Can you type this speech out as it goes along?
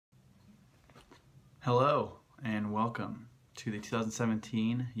Hello and welcome to the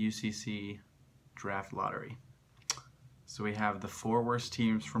 2017 UCC Draft Lottery. So we have the four worst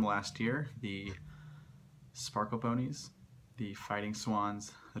teams from last year, the Sparkle Ponies, the Fighting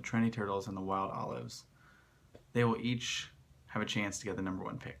Swans, the Trendy Turtles, and the Wild Olives. They will each have a chance to get the number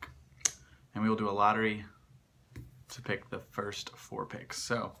one pick. And we will do a lottery to pick the first four picks.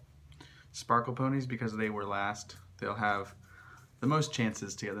 So Sparkle Ponies, because they were last, they'll have the most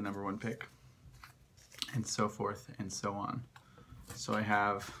chances to get the number one pick, and so forth and so on. So I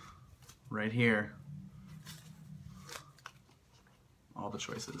have right here all the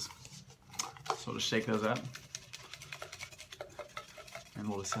choices. So we'll just shake those up and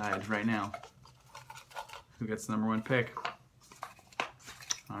we'll decide right now who gets the number one pick.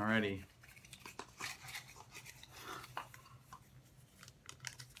 Alrighty.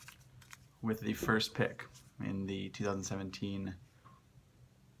 With the first pick in the 2017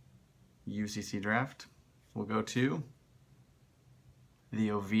 UCC Draft, we'll go to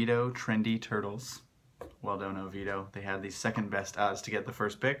the Oviedo Trendy Turtles. Well done, Oviedo. They had the second best odds to get the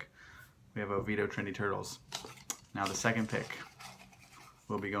first pick. We have Oviedo Trendy Turtles. Now the second pick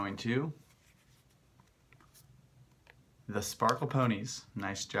will be going to the Sparkle Ponies.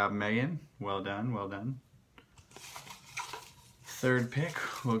 Nice job, Megan. Well done, well done. Third pick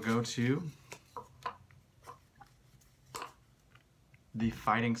will go to the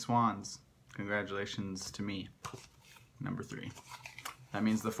Fighting Swans. Congratulations to me, number 3. That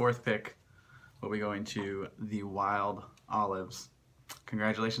means the fourth pick will be going to the Wild Olives.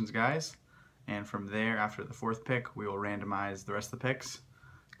 Congratulations, guys. And from there, after the fourth pick, we will randomize the rest of the picks.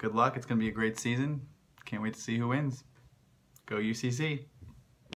 Good luck. It's going to be a great season. Can't wait to see who wins. Go UCC.